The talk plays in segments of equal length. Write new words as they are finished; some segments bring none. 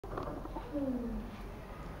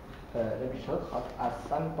Let me show how to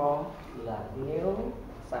assemble the new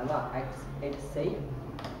Syma X8C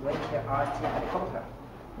RC helicopter.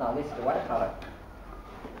 Now this is the white color.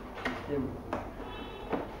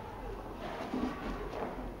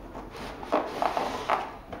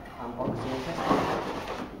 Unboxing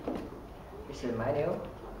testing. This is manual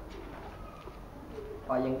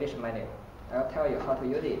or English manual. I'll tell you how to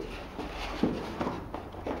use it.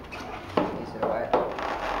 This is white.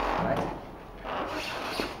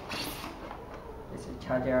 This is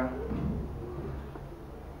charger.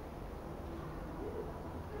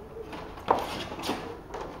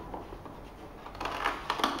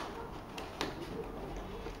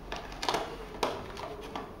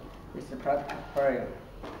 This is product frame.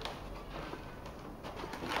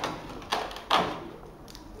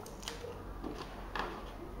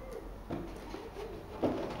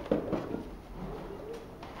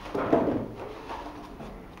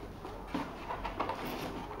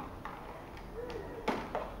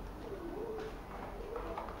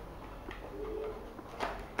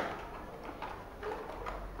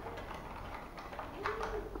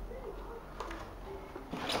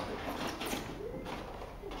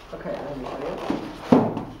 Okay, let me show you.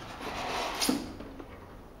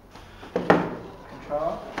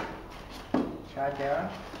 Control, charger,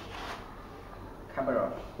 camera.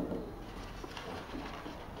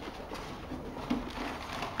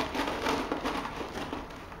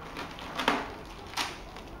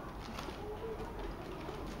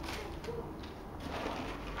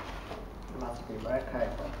 Must be very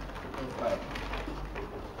careful inside.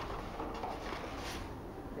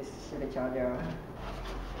 This is the charger.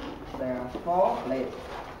 There are 4 blades.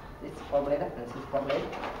 This is 4 blades and this is 4 blades.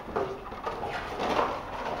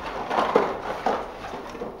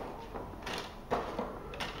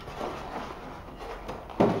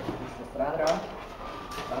 This is cylinder,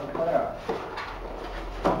 color.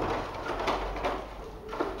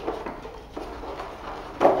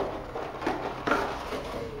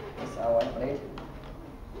 This is our 1 blade.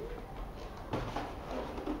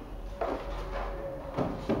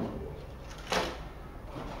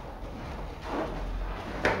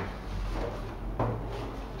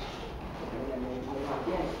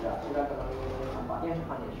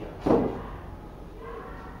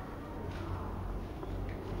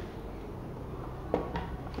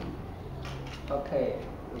 Okay,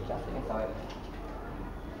 we just install it.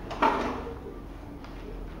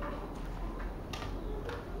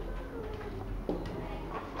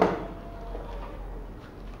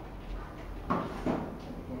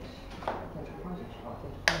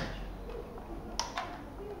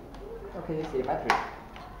 Okay, this is the battery.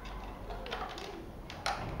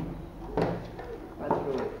 Battery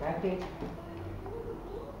will connect it.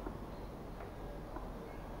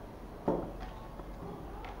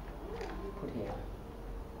 Put here.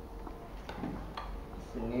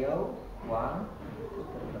 It's the new one to put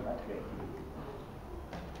in the battery.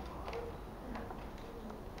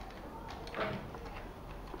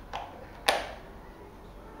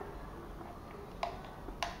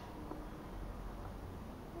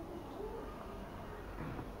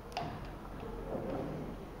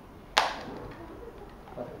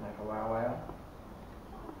 Put it like a wire.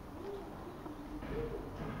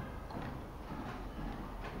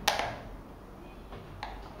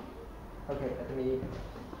 Okay, let me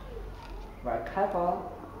very careful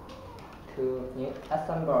to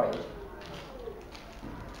assemble it.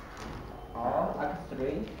 All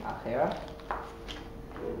accessories are here.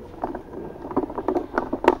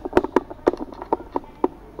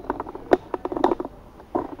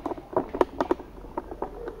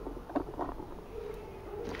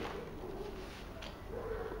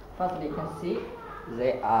 First, you can see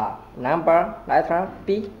they are number letter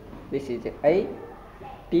B. This is A,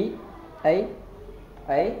 B, A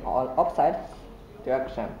on opposite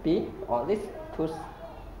direction, B on this two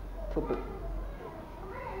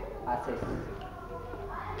axis.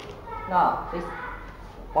 Now this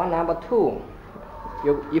one number 2.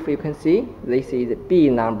 If you can see, this is B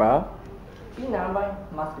number. B number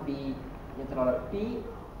must be installed B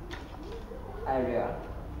area.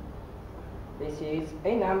 This is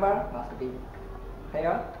A number must be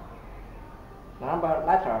here. Number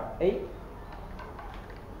letter A.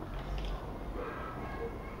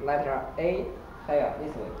 Letter A here,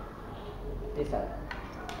 this way, this side.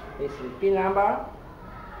 This is B number,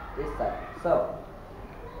 this side. So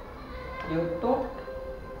you don't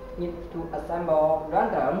need to assemble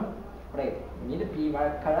random plate. You need to be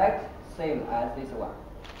very correct, same as this one.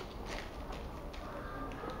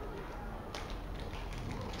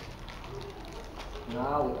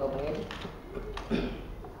 Now we open it.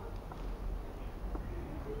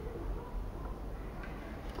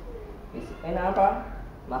 A number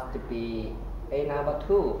must be A number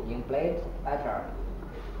 2 in blade letter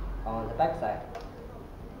on the back side.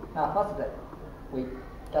 Now first we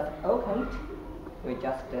just open it, we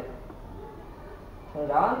just turn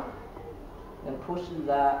around and push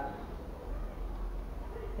the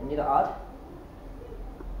needle out.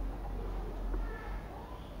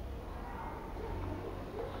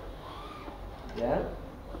 Then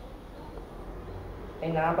A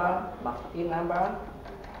number must be number,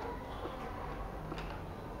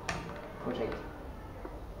 push it.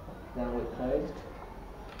 Then we close it.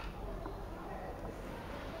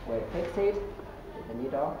 We fix it with the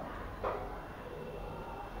needle.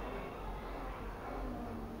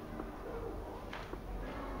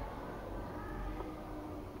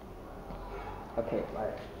 Okay,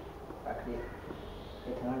 right. Back here.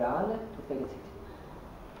 We turn around to fix it.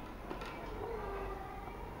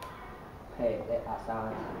 Okay, they are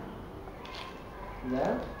sound.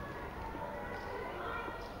 Then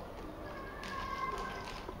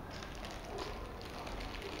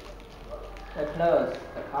we close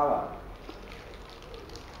the cover.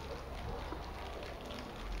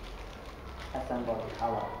 Assemble the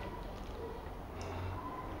cover.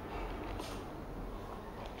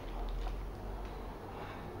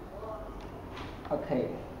 Okay.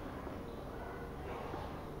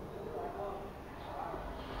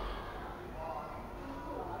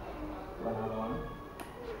 Another one.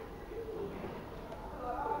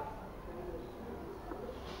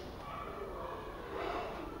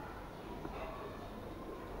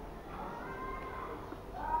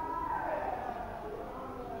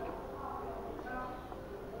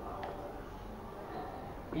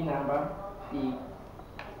 B number B.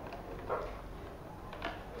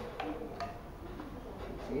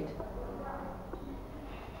 Fix it.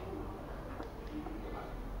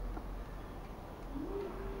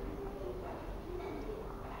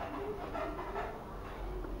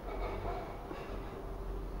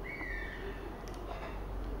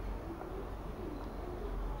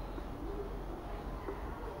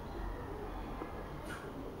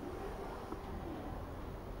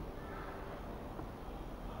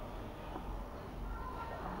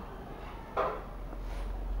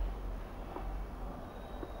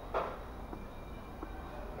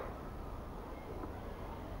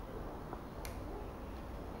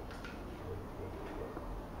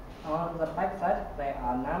 On the back side, there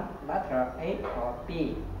are letter A or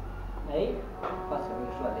B. A, first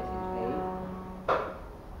make sure this is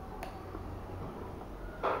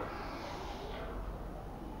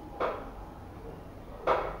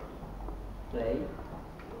A. J.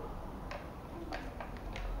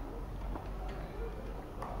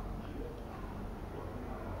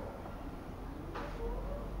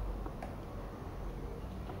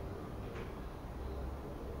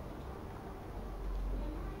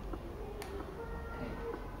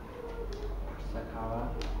 Cover.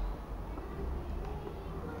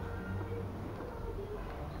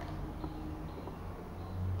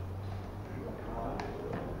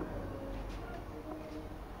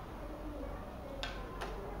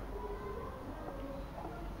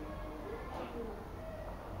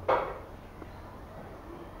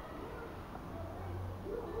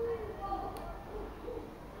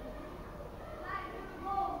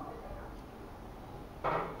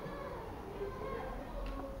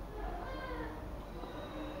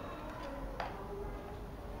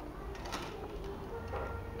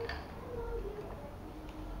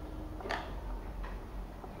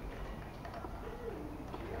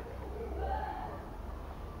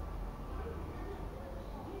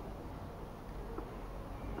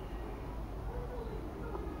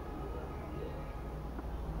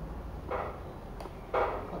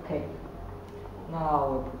 Okay, now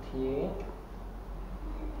we put here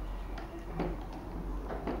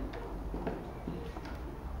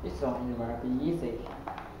this one is very easy.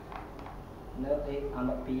 No A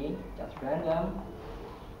and B, just random.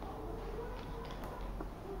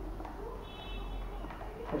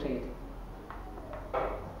 Put it.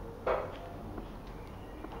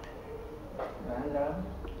 Random.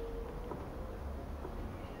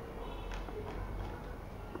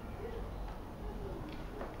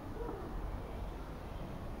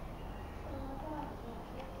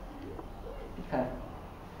 Okay.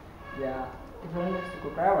 Yeah, different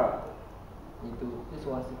screwdriver. You do this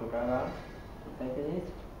one screwdriver like this.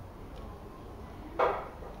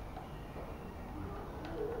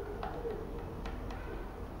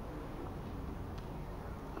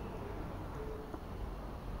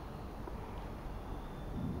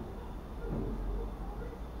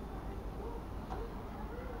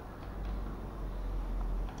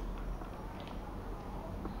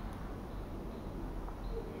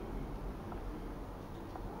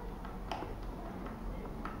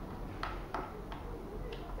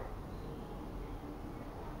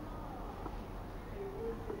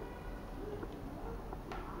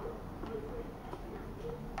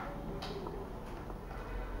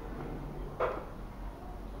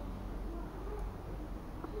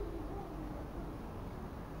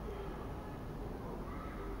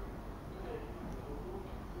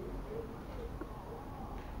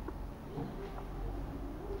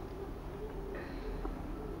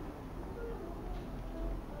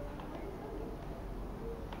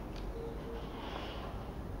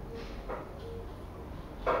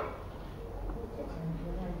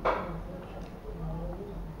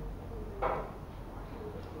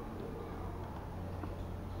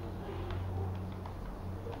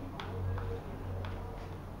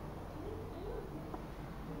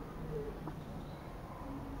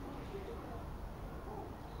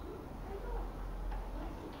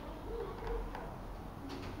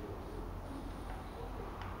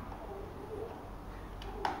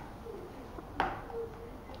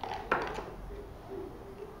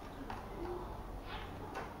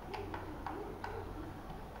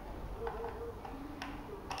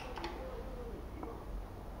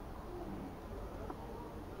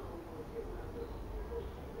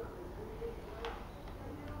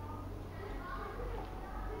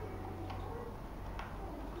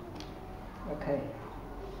 Okay.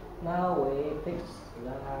 Now we fix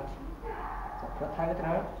the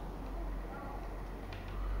protector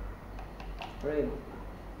frame.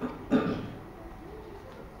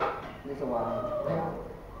 This one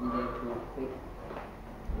needed to fix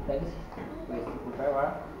with screwdriver.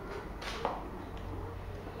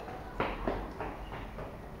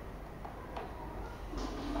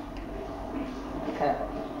 Okay.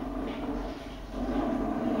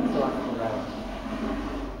 This one screwdriver.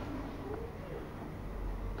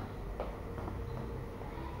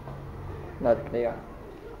 Not clear.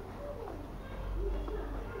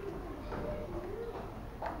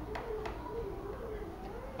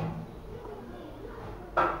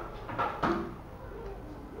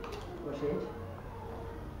 Push it.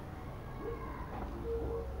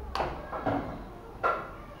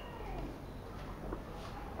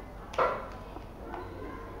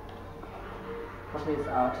 Push this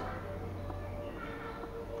out.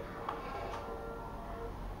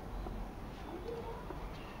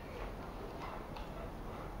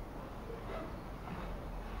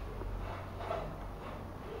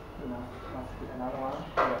 Must be another one.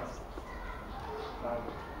 Yes. Right.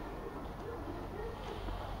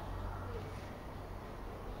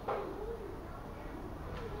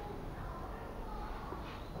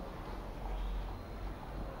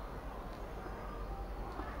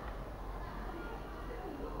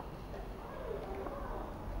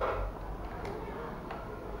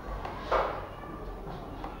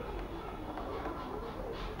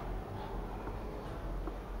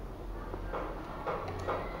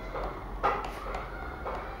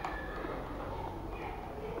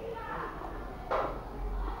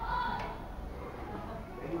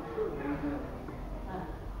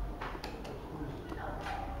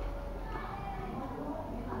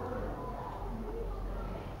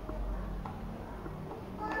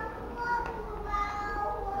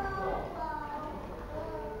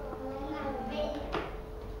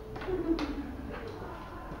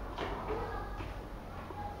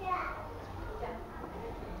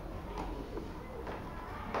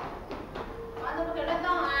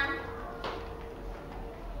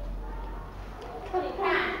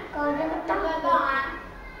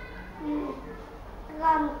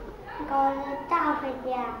 Còn tao phải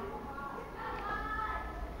già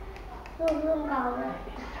luôn luôn cầu rồi.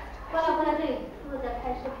 过来这里，是不是在拍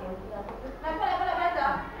视频？来，快走，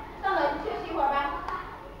上楼休息一会儿吧。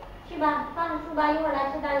去吧，放着书吧，一会儿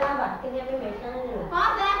来吃蛋糕吧，今天妹妹生日了。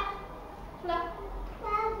好，来，出来。我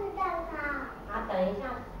要吃蛋糕。啊，等一下。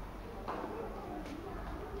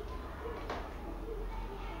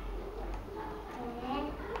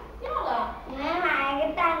掉了。你们买一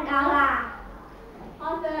个蛋糕啦。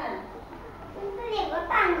好森。这里有个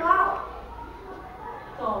蛋糕。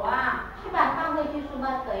走啊，去吧，放回去书包，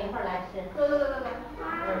等一会儿来吃。走。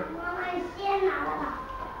妈妈先拿了吧。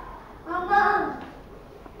妈妈。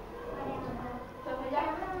走回家。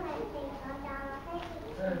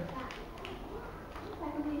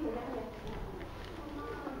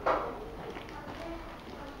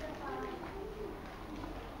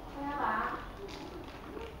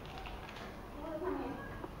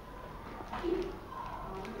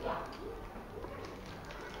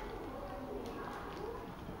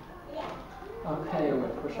Okay, we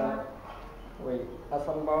push up. We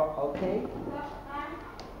assemble. Okay.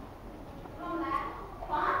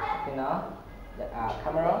 Okay, now the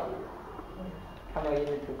camera. Camera you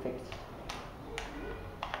need to fix.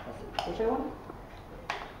 Push it on.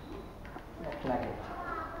 Connect it.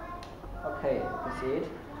 Okay, you see it.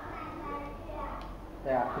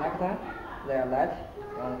 They are connected. They are light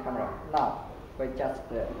on the camera. Now we just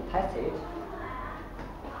test it.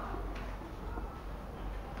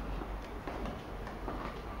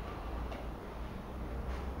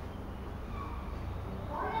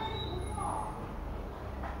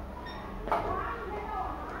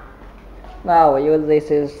 Now we use this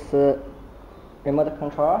is remote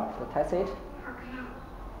control to test it.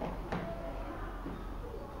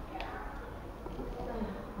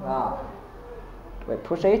 Now we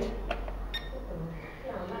push it.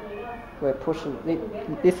 We push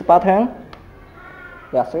this button.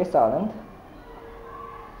 Yeah, 3,000.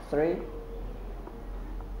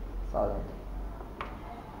 3,000.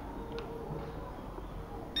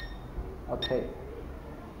 Okay.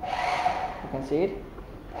 You can see it.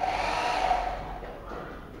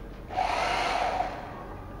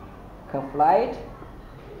 Can fly it.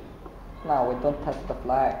 Now we don't touch the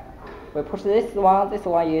fly. We push this one. This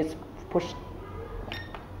one is push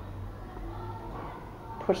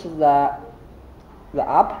the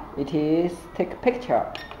up. It is take picture.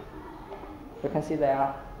 You can see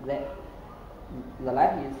there the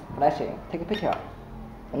light is flashing. Take a picture.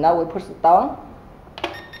 Now we push it down.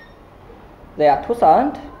 There are two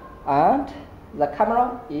sounds, and the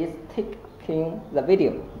camera is taking the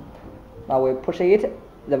video. Now we push it,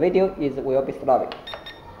 the video will be stopped.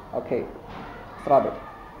 Okay, stopped.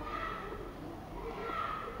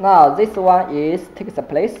 Now this one takes the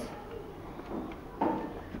place.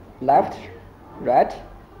 Left, right.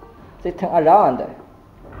 They turn around.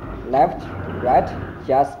 Left, right.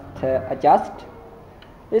 Just adjust.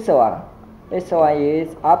 This one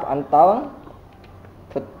is up and down.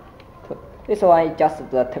 This one is just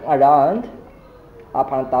the turn around,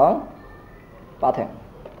 up and down button.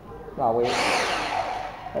 Now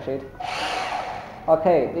that's it.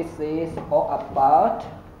 Okay, this is all about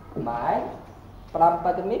my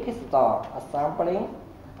Bloomberg Mickey store assembling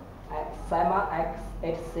Syma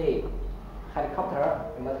X8C helicopter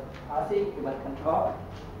RC remote control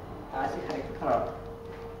RC helicopter.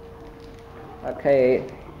 Okay,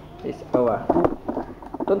 it's over.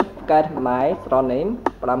 Don't forget my store name,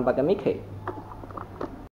 Bloomberg Mickey.